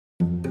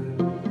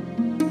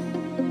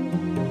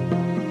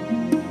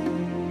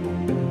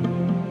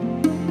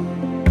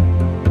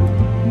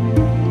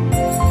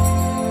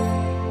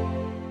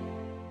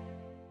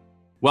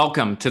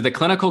Welcome to the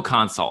Clinical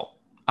Consult,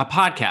 a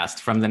podcast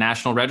from the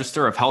National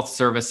Register of Health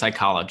Service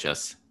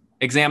Psychologists,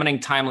 examining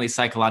timely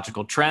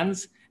psychological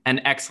trends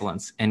and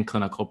excellence in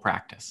clinical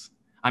practice.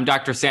 I'm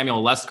Dr.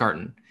 Samuel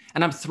Lustgarten,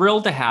 and I'm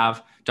thrilled to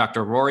have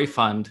Dr. Rory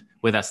Pfund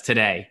with us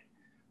today.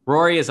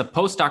 Rory is a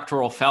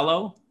postdoctoral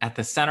fellow at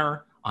the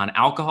Center on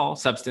Alcohol,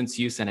 Substance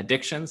Use, and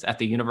Addictions at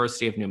the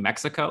University of New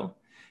Mexico,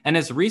 and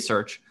his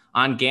research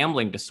on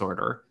gambling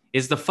disorder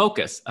is the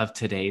focus of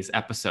today's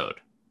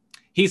episode.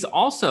 He's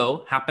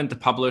also happened to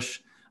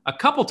publish a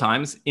couple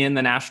times in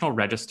the National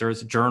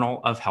Register's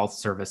Journal of Health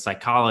Service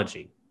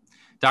Psychology.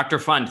 Dr.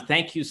 Pfund,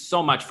 thank you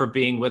so much for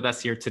being with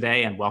us here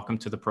today, and welcome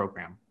to the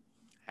program.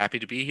 Happy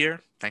to be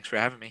here. Thanks for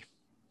having me.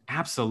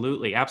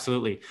 Absolutely,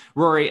 absolutely.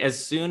 Rory,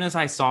 as soon as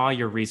I saw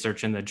your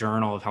research in the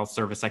Journal of Health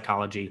Service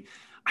Psychology,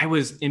 I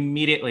was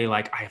immediately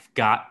like, I've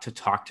got to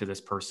talk to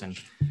this person.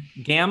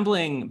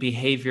 Gambling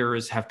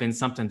behaviors have been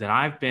something that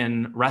I've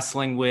been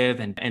wrestling with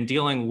and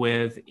dealing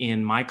with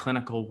in my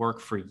clinical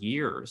work for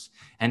years.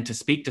 And to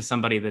speak to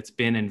somebody that's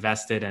been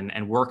invested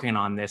and working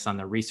on this on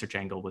the research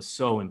angle was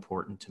so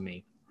important to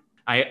me.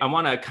 I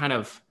want to kind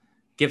of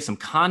give some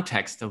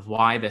context of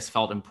why this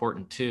felt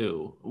important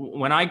too.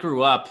 When I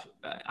grew up,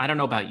 I don't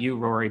know about you,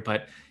 Rory,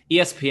 but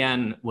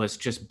ESPN was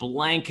just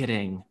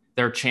blanketing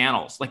their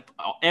channels. Like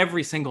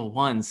every single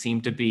one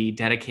seemed to be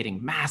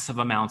dedicating massive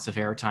amounts of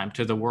airtime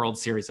to the World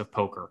Series of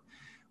Poker,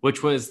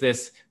 which was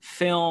this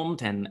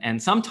filmed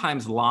and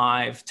sometimes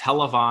live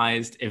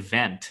televised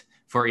event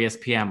for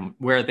ESPN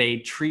where they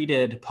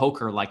treated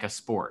poker like a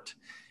sport.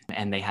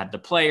 And they had the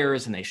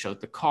players and they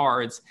showed the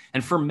cards.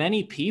 And for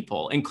many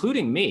people,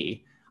 including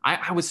me,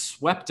 I was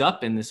swept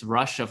up in this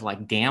rush of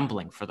like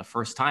gambling for the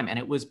first time, and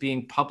it was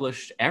being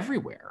published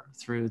everywhere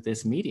through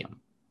this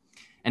medium.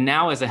 And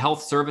now as a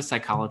health service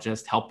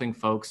psychologist helping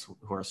folks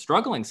who are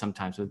struggling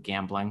sometimes with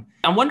gambling,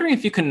 I'm wondering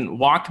if you can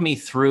walk me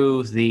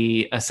through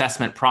the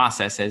assessment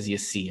process as you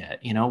see it.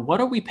 You know, what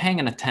are we paying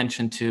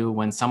attention to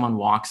when someone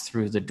walks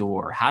through the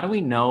door? How do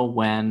we know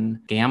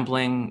when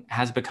gambling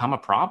has become a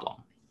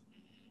problem?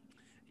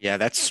 Yeah,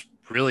 that's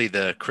really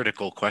the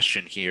critical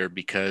question here,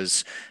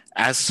 because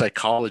as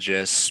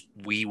psychologists,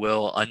 we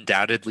will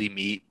undoubtedly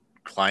meet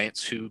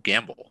clients who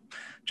gamble,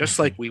 just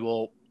like we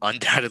will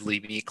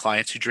undoubtedly meet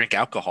clients who drink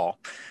alcohol.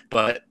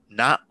 But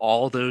not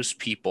all those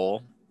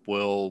people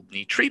will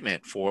need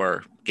treatment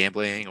for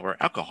gambling or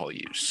alcohol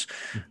use.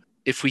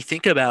 If we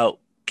think about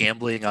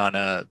gambling on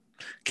a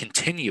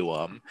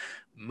continuum,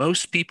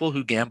 most people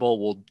who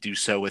gamble will do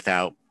so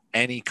without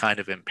any kind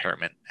of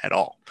impairment at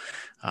all.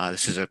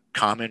 This is a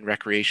common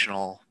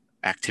recreational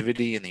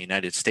activity in the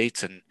United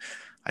States, and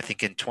I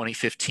think in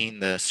 2015,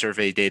 the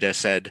survey data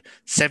said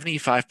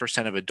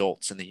 75% of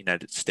adults in the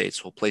United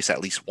States will place at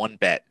least one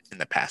bet in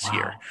the past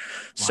year.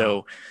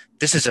 So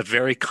this is a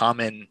very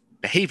common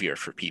behavior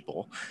for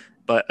people.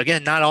 But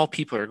again, not all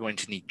people are going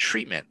to need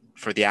treatment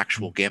for the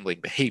actual gambling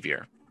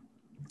behavior.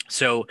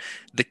 So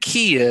the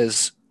key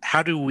is,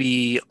 how do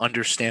we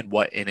understand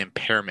what an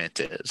impairment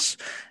is?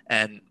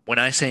 And when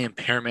I say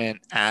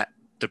impairment at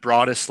the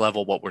broadest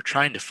level, what we're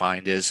trying to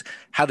find is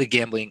how the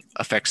gambling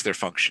affects their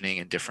functioning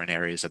in different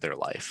areas of their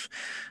life.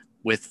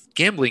 With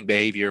gambling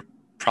behavior,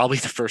 probably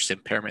the first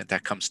impairment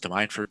that comes to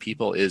mind for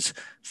people is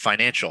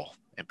financial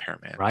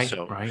impairment. Right.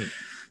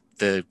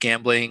 The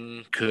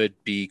gambling could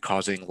be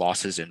causing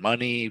losses in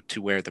money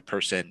to where the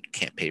person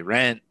can't pay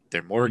rent,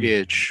 their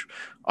mortgage,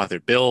 other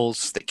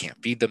bills, they can't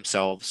feed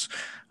themselves.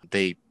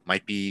 They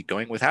might be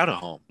going without a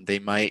home. They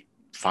might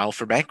file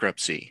for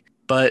bankruptcy.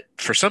 But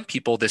for some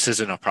people, this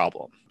isn't a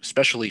problem,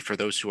 especially for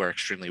those who are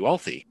extremely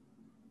wealthy.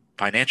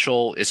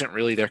 Financial isn't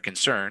really their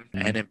concern,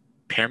 and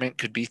impairment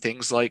could be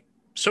things like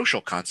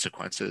social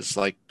consequences,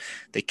 like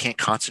they can't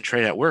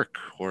concentrate at work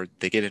or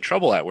they get in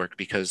trouble at work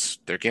because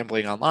they're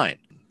gambling online.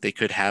 They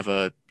could have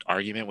an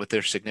argument with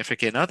their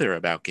significant other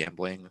about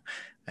gambling,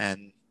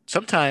 and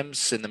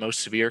sometimes in the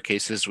most severe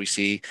cases, we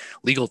see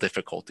legal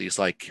difficulties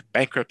like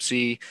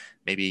bankruptcy,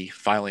 maybe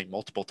filing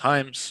multiple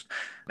times,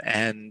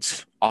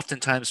 and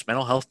oftentimes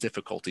mental health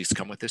difficulties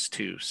come with this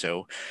too.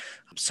 So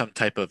some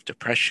type of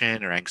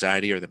depression or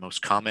anxiety are the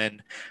most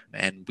common,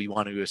 and we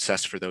want to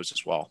assess for those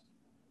as well.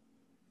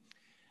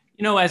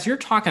 You know, as you're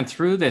talking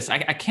through this, I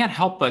can't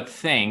help but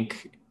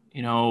think,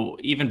 you know,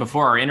 even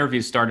before our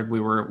interview started, we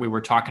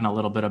were talking a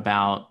little bit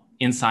about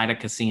inside a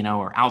casino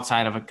or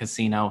outside of a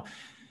casino,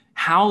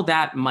 how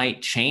that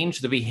might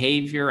change the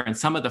behavior and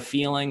some of the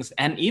feelings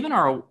and even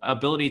our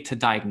ability to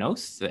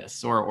diagnose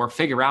this or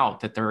figure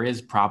out that there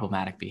is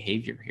problematic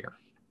behavior here.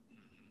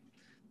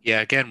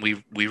 Yeah, again,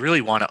 we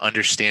really want to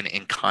understand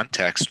in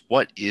context,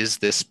 what is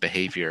this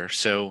behavior?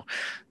 So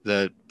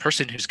the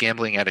person who's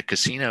gambling at a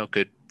casino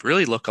could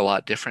really look a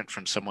lot different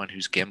from someone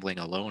who's gambling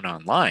alone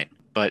online.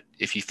 But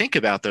if you think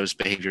about those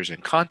behaviors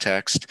in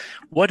context,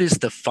 what is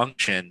the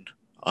function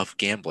of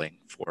gambling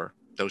for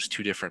those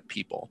two different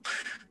people?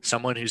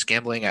 Someone who's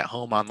gambling at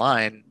home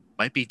online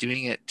might be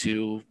doing it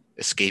to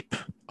escape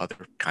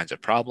other kinds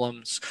of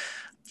problems,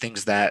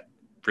 things that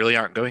really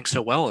aren't going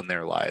so well in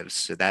their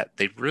lives that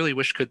they really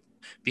wish could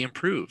be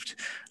improved.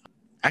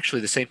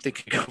 Actually, the same thing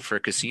can go for a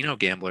casino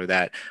gambler,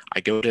 that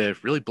I go to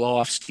really blow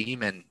off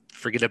steam and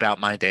forget about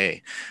my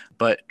day.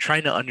 But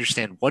trying to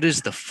understand what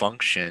is the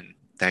function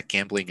that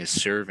gambling is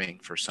serving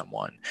for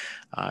someone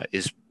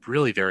is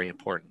really very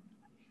important.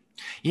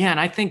 Yeah, and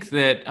I think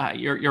that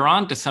you're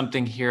on to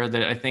something here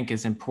that I think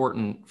is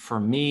important for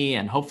me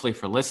and hopefully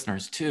for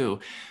listeners too.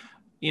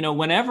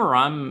 Whenever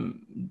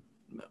I'm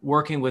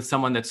working with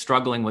someone that's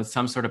struggling with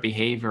some sort of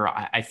behavior,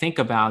 I think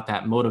about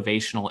that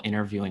motivational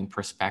interviewing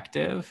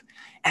perspective.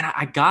 And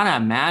I gotta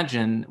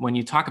imagine when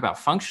you talk about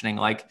functioning,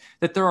 like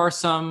that there are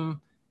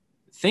some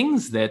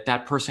things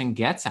that person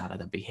gets out of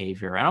the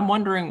behavior. And I'm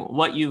wondering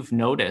what you've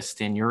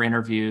noticed in your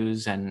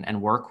interviews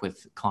and work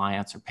with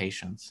clients or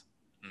patients.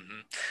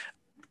 Mhm.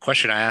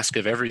 Question I ask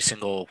of every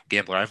single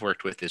gambler I've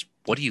worked with is,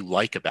 what do you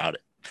like about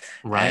it?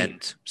 Right.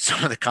 And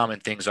some of the common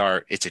things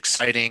are, it's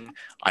exciting,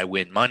 I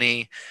win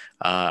money,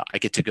 I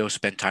get to go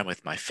spend time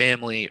with my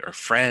family or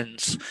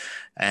friends.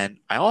 And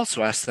I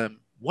also ask them,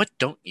 what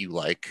don't you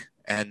like?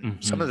 And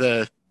some of Hmm.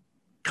 the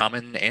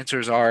common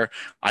answers are,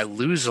 I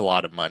lose a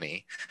lot of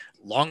money.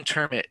 Long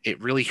term,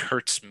 it really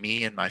hurts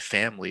me and my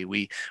family.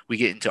 We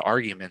get into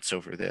arguments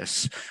over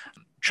this.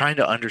 Trying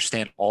to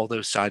understand all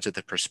those sides of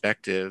the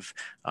perspective,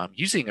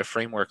 using a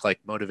framework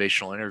like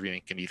motivational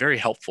interviewing can be very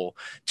helpful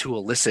to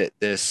elicit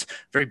this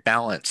very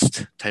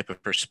balanced type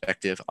of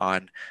perspective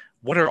on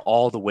what are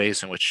all the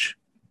ways in which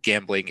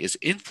gambling is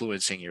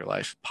influencing your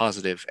life,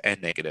 positive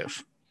and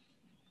negative.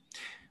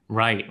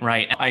 Right,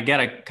 right. I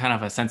get a kind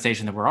of a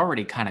sensation that we're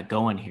already kind of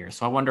going here.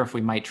 So I wonder if we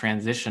might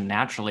transition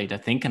naturally to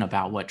thinking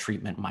about what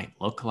treatment might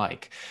look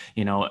like.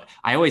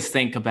 I always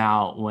think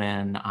about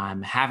when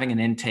I'm having an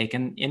intake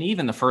and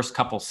even the first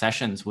couple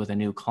sessions with a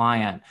new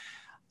client,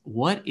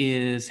 what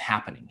is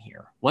happening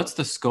here? What's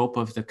the scope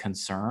of the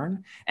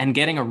concern? And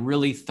getting a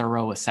really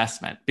thorough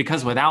assessment.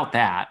 Because without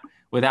that,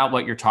 without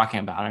what you're talking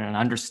about and an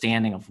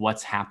understanding of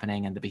what's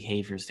happening and the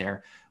behaviors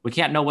there, we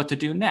can't know what to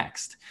do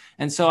next.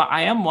 And so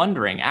I am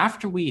wondering,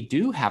 after we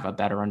do have a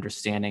better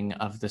understanding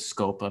of the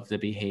scope of the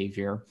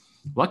behavior,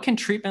 what can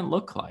treatment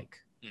look like?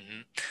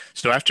 Mhm.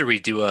 So after we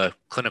do a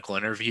clinical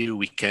interview,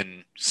 we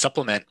can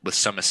supplement with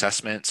some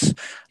assessments.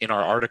 In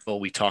our article,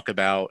 we talk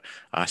about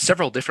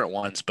several different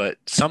ones, but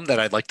some that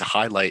I'd like to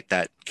highlight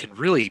that can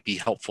really be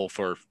helpful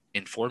for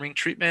informing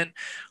treatment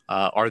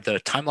are the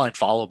timeline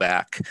follow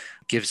back.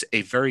 Gives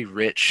a very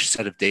rich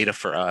set of data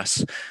for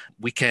us.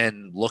 We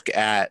can look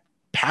at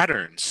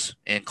patterns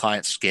in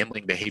clients'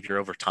 gambling behavior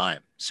over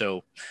time.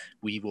 So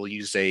we will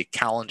use a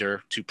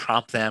calendar to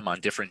prompt them on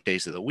different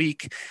days of the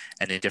week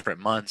and in different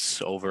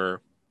months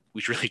over.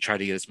 We really try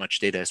to get as much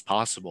data as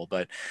possible,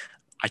 but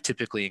I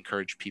typically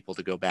encourage people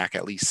to go back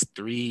at least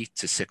 3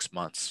 to 6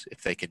 months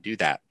if they can do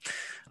that.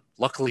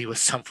 Luckily, with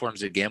some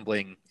forms of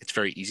gambling, it's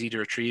very easy to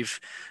retrieve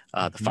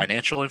the Mhm.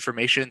 financial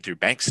information through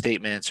bank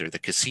statements or the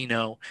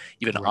casino,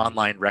 even Right.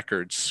 online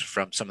records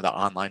from some of the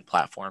online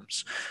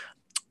platforms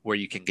where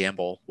you can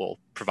gamble will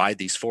provide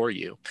these for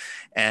you.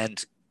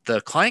 And the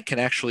client can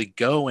actually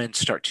go and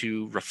start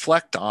to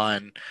reflect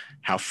on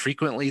how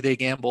frequently they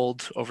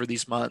gambled over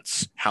these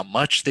months, how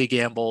much they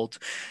gambled,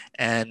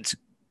 and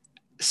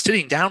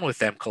sitting down with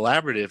them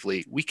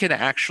collaboratively, we can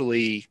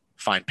actually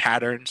find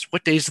patterns.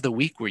 What days of the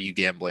week were you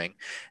gambling?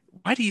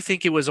 Why do you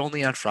think it was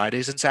only on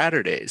Fridays and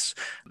Saturdays?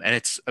 And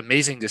it's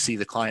amazing to see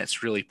the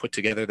clients really put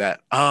together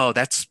that, oh,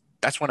 that's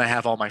when I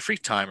have all my free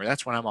time, or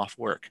that's when I'm off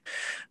work.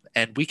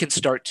 And we can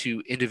start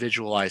to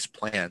individualize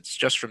plans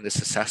just from this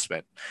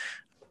assessment.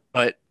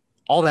 But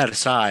all that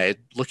aside,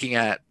 looking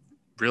at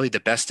really the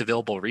best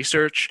available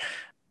research,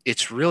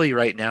 it's really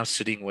right now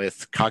sitting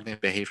with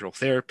cognitive behavioral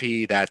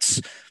therapy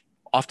that's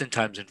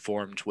oftentimes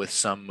informed with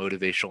some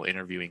motivational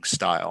interviewing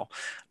style.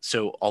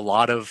 So a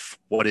lot of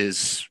what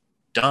is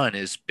done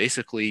is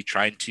basically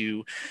trying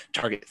to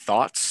target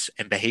thoughts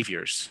and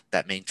behaviors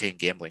that maintain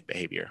gambling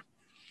behavior.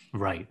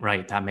 Right,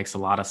 right. That makes a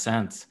lot of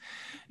sense.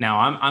 Now,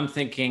 I'm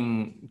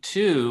thinking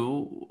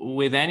too,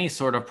 with any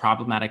sort of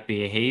problematic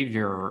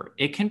behavior,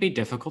 it can be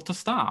difficult to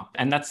stop.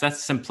 And that's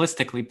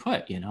simplistically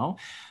put.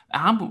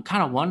 I'm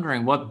kind of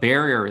wondering what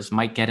barriers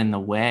might get in the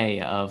way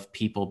of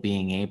people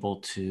being able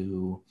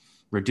to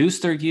reduce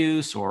their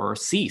use or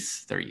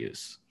cease their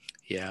use.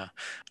 Yeah,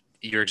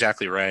 you're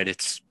exactly right.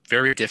 It's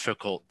very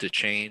difficult to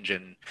change.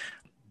 And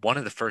one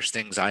of the first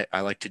things I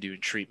like to do in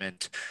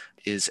treatment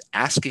is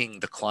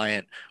asking the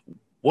client,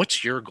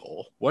 what's your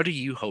goal? What are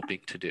you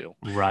hoping to do?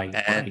 Right,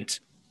 right. And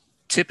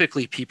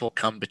typically people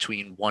come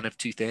between one of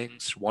two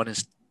things. One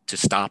is to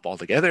stop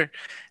altogether,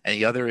 and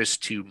the other is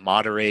to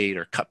moderate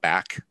or cut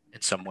back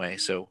in some way.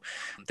 So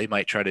they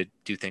might try to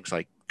do things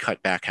like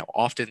cut back how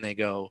often they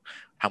go,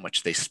 how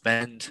much they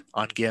spend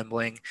on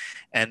gambling,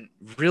 and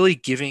really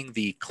giving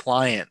the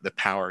client the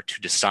power to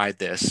decide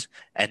this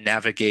and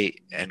navigate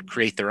and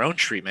create their own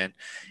treatment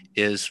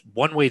is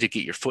one way to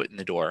get your foot in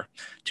the door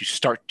to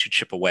start to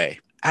chip away.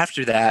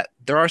 After that,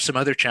 there are some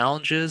other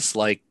challenges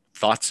like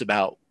thoughts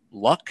about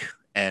luck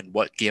and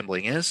what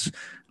gambling is.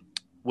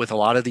 with a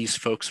lot of these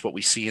folks, what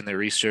we see in their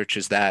research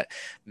is that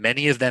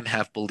many of them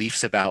have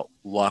beliefs about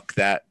luck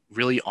that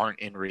really aren't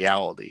in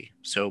reality.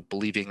 So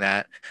believing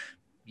that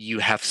you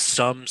have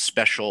some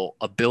special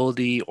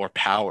ability or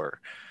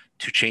power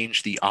to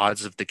change the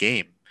odds of the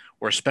game,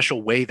 or a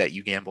special way that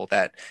you gamble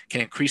that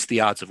can increase the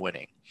odds of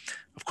winning.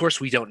 Of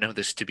course, we don't know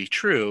this to be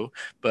true,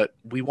 but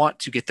we want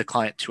to get the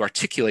client to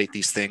articulate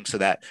these things so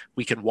that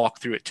we can walk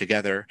through it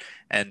together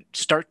and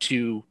start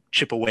to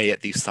chip away at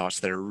these thoughts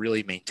that are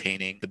really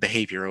maintaining the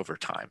behavior over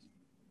time.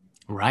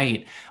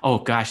 Right. Oh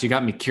gosh, you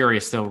got me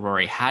curious though,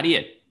 Rory. How do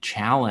you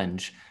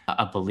challenge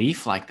a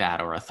belief like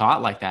that or a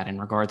thought like that in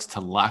regards to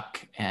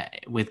luck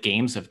with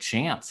games of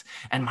chance?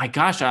 And my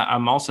gosh,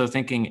 I'm also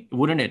thinking,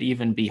 wouldn't it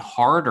even be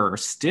harder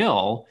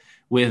still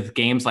with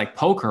games like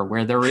poker,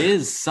 where there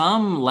is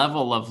some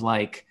level of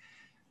like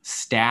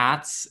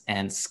stats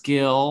and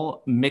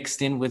skill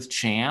mixed in with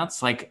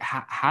chance? Like,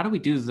 how do we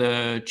do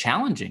the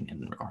challenging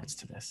in regards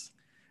to this?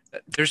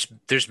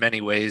 There's many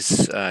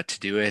ways to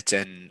do it,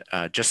 and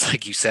just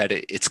like you said,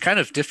 it's kind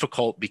of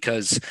difficult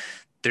because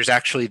there's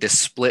actually this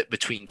split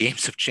between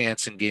games of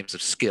chance and games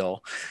of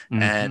skill.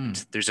 Hmm.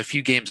 And there's a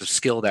few games of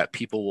skill that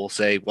people will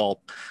say,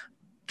 well,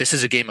 this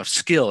is a game of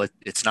skill.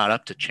 It's not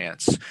up to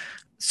chance.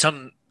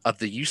 Some of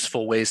the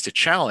useful ways to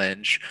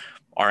challenge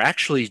are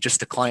actually just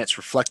the clients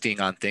reflecting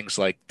on things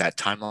like that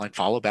timeline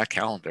follow back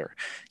calendar.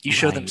 You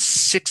show them Right.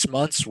 6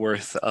 months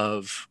worth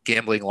of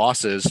gambling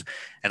losses,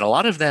 and a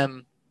lot of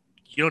them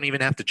you don't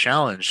even have to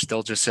challenge.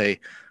 They'll just say,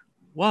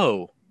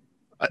 whoa,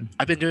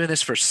 I've been doing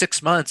this for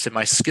 6 months and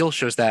my skill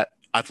shows that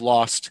I've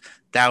lost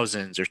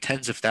thousands or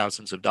tens of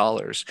thousands of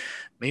dollars.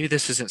 Maybe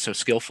this isn't so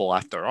skillful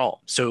after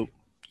all. So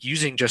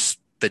using just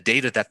the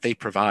data that they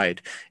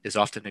provide is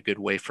often a good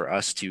way for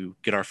us to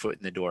get our foot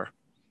in the door.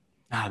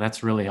 Ah,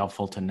 that's really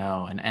helpful to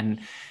know. And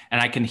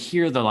I can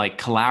hear the like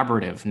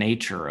collaborative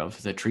nature of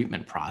the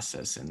treatment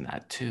process in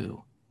that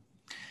too.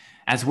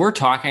 As we're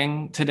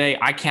talking today,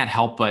 I can't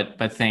help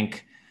but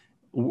think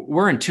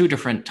we're in two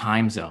different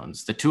time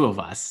zones, the two of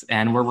us,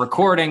 and we're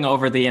recording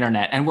over the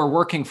internet and we're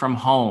working from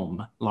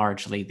home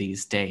largely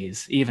these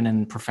days, even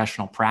in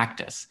professional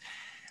practice.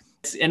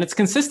 And it's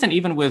consistent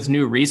even with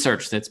new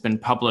research that's been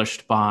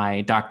published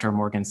by Dr.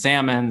 Morgan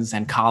Salmons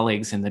and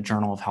colleagues in the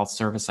Journal of Health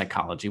Service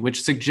Psychology,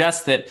 which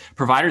suggests that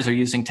providers are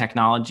using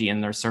technology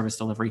in their service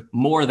delivery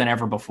more than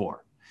ever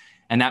before.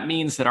 And that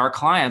means that our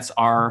clients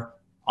are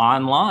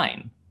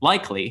online,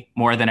 likely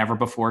more than ever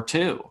before,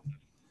 too.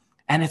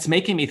 And it's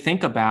making me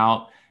think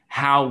about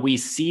how we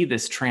see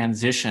this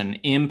transition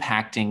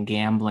impacting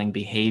gambling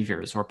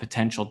behaviors or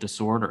potential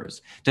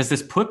disorders. Does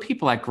this put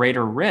people at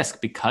greater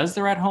risk because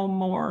they're at home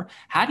more?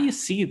 How do you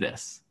see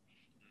this?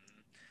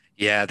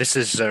 Yeah, this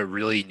is a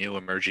really new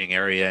emerging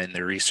area in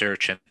the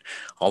research, and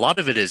a lot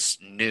of it is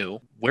new.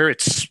 Where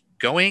it's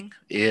going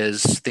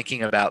is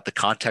thinking about the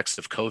context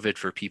of COVID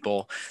for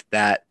people,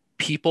 that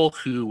people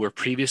who were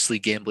previously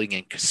gambling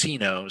in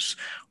casinos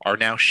are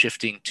now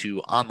shifting to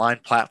online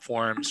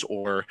platforms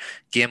or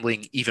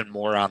gambling even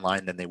more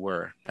online than they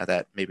were now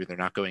that maybe they're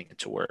not going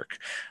into work.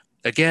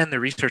 Again,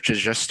 the research is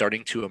just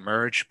starting to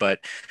emerge,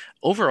 but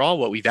overall,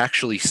 what we've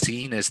actually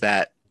seen is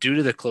that due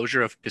to the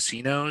closure of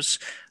casinos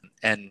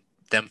and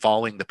them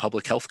following the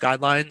public health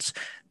guidelines,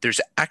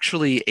 there's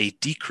actually a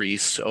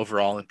decrease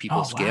overall in Oh,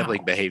 people's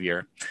gambling wow.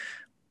 behavior.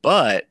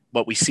 But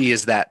what we see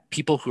is that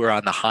people who are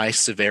on the high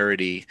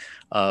severity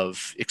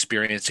of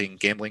experiencing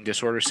gambling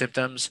disorder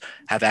symptoms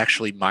have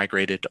actually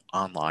migrated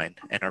online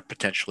and are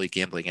potentially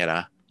gambling at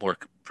a more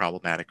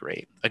problematic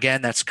rate.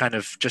 Again, that's kind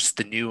of just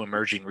the new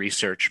emerging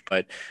research,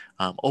 but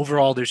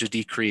overall, there's a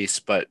decrease.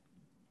 But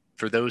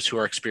for those who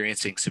are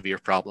experiencing severe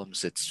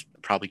problems, it's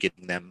probably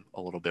getting them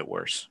a little bit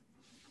worse.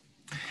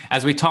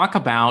 As we talk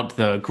about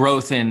the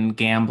growth in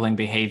gambling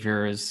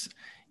behaviors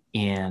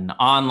in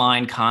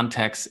online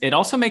contexts, it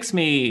also makes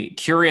me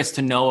curious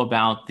to know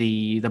about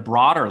the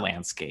broader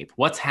landscape.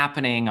 What's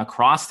happening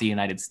across the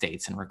United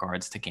States in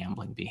regards to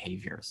gambling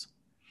behaviors?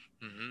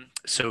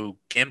 So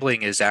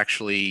gambling is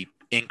actually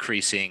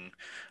increasing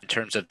in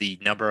terms of the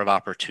number of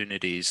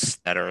opportunities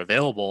that are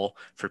available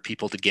for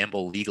people to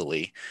gamble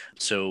legally.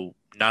 So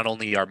not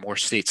only are more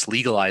states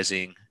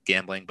legalizing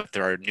gambling, but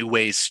there are new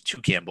ways to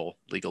gamble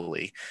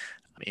legally.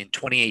 In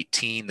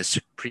 2018, the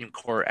Supreme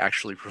Court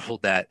actually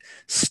ruled that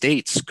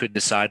states could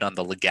decide on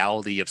the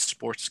legality of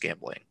sports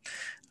gambling.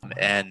 Wow.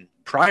 And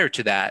prior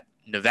to that,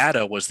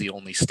 Nevada was the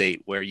only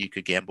state where you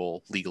could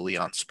gamble legally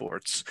on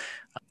sports.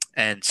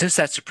 And since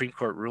that Supreme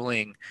Court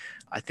ruling,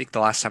 I think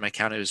the last time I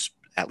counted was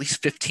at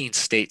least 15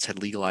 states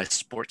had legalized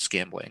sports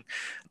gambling.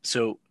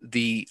 So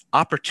the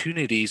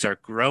opportunities are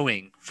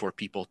growing for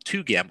people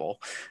to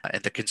gamble.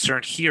 And the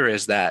concern here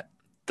is that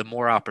the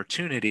more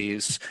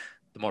opportunities,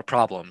 the more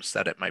problems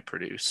that it might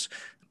produce.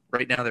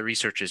 Right now, the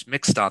research is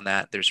mixed on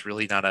that. There's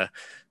really not a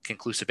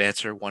conclusive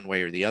answer one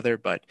way or the other,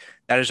 but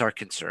that is our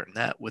concern,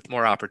 that with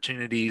more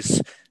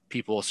opportunities,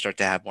 people will start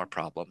to have more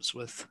problems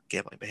with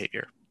gambling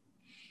behavior.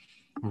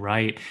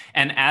 Right.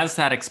 And as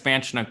that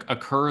expansion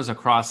occurs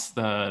across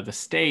the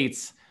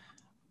states,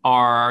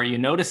 Are you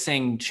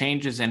noticing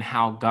changes in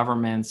how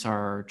governments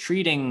are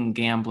treating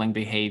gambling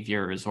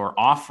behaviors or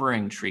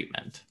offering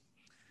treatment?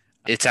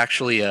 It's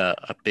actually a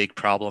big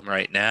problem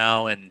right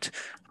now. And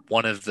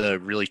one of the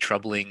really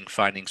troubling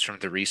findings from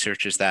the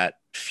research is that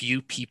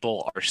few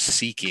people are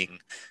seeking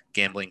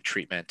gambling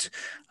treatment.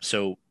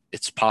 So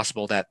it's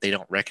possible that they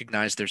don't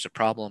recognize there's a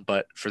problem,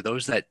 but for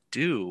those that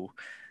do,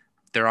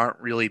 there aren't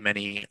really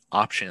many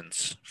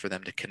options for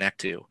them to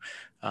connect to.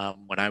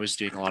 When I was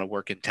doing a lot of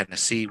work in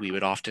Tennessee, we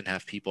would often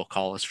have people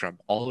call us from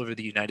all over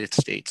the United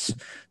States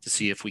to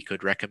see if we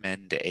could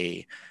recommend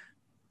a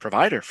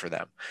provider for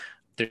them.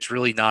 There's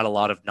really not a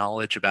lot of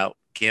knowledge about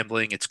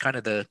gambling. It's kind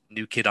of the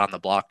new kid on the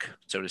block,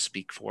 so to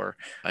speak, for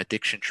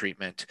addiction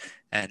treatment.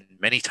 And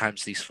many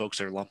times these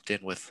folks are lumped in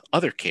with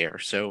other care.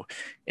 So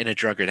in a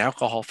drug and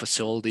alcohol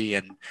facility,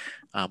 and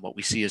what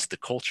we see is the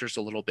culture's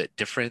a little bit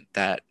different,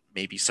 that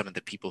maybe some of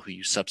the people who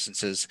use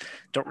substances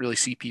don't really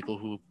see people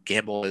who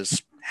gamble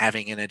as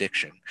having an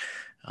addiction.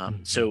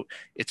 So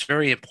it's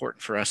very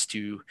important for us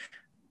to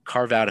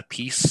carve out a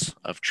piece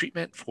of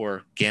treatment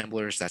for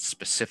gamblers that's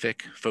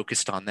specific,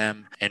 focused on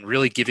them, and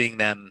really giving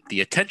them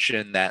the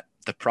attention that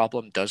the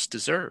problem does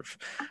deserve.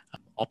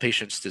 All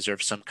patients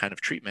deserve some kind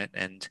of treatment,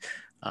 and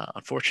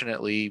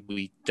unfortunately,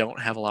 we don't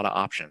have a lot of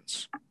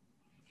options.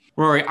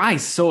 Rory, I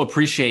so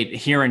appreciate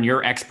hearing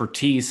your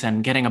expertise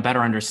and getting a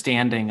better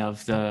understanding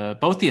of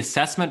both the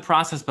assessment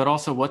process, but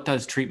also what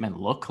does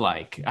treatment look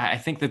like. I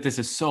think that this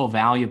is so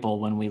valuable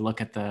when we look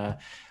at the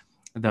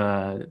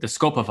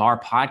scope of our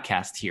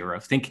podcast here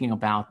of thinking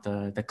about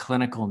the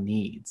clinical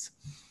needs.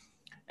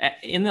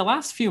 In the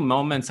last few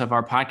moments of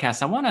our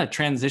podcast, I want to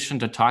transition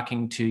to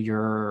talking to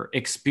your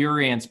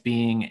experience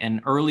being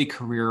an early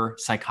career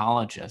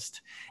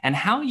psychologist and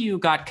how you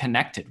got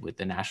connected with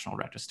the National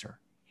Register.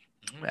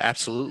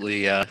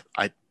 Absolutely. I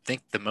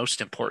think the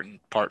most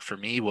important part for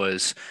me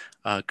was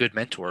good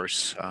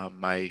mentors.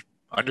 My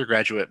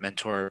undergraduate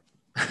mentor,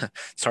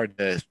 it's hard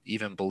to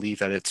even believe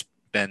that it's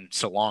been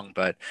so long,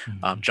 but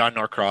John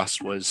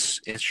Norcross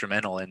was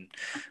instrumental in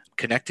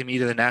connecting me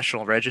to the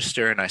National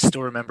Register. And I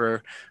still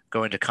remember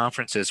going to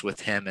conferences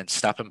with him and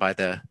stopping by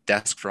the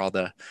desk for all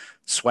the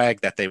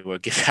swag that they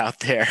would give out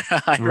there.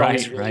 I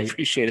always really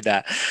appreciated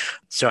that.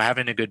 So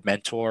having a good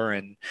mentor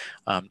and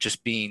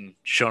just being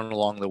shown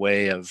along the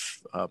way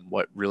of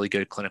what really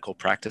good clinical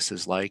practice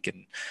is like,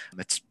 and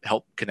it's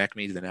helped connect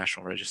me to the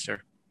National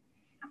Register.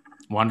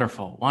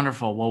 Wonderful.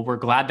 Wonderful. Well, we're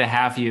glad to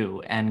have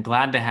you and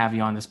glad to have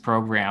you on this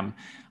program.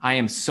 I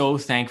am so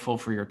thankful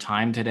for your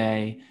time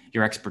today,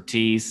 your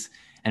expertise,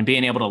 and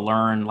being able to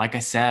learn, like I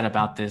said,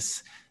 about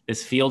this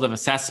field of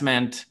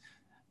assessment,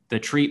 the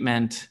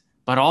treatment,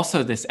 but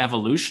also this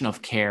evolution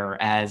of care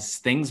as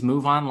things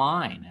move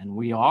online. And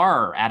we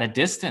are at a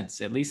distance,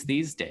 at least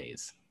these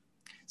days.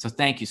 So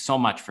thank you so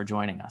much for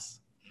joining us.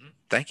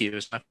 Thank you. It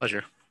was my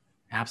pleasure.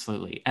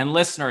 Absolutely. And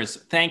listeners,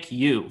 thank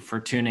you for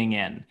tuning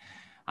in.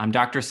 I'm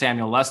Dr.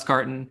 Samuel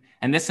Lustgarten,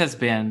 and this has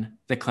been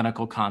The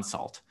Clinical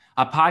Consult,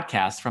 a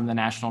podcast from the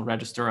National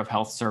Register of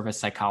Health Service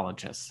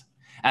Psychologists.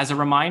 As a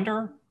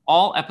reminder,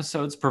 all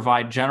episodes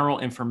provide general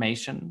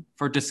information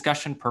for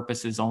discussion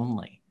purposes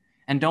only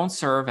and don't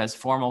serve as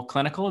formal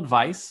clinical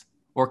advice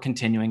or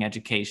continuing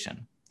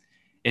education.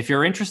 If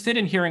you're interested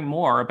in hearing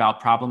more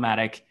about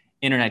problematic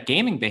internet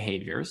gaming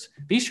behaviors,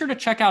 be sure to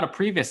check out a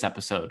previous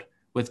episode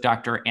with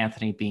Dr.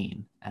 Anthony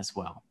Bean as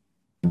well.